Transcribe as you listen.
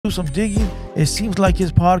do some digging. It seems like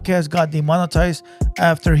his podcast got demonetized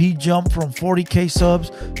after he jumped from 40K subs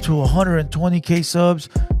to 120K subs,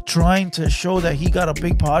 trying to show that he got a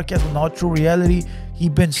big podcast. When all true reality, he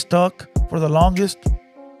been stuck for the longest.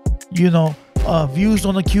 Views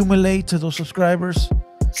don't accumulate to those subscribers.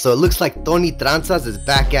 So it looks like Tony Tranzas is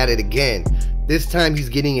back at it again. This time he's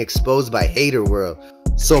getting exposed by Haterworld.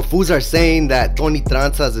 So fools are saying that Tony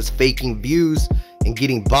Tranzas is faking views and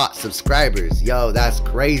getting bot subscribers. Yo, that's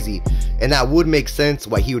crazy. And that would make sense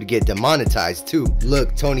why he would get demonetized too.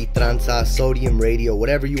 Look, Tony Tranzas, Sodium Radio,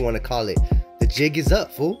 whatever you want to call it, the jig is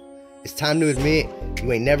up, fool. It's time to admit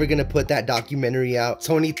you ain't never gonna put that documentary out.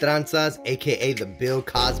 Tony Tranzas, aka the Bill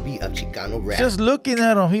Cosby of Chicano rap. Just looking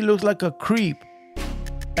at him, he looks like a creep.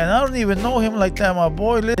 And I don't even know him like that, my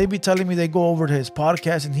boy. They be telling me they go over to his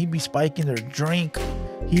podcast and he be spiking their drink.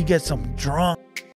 He gets them drunk.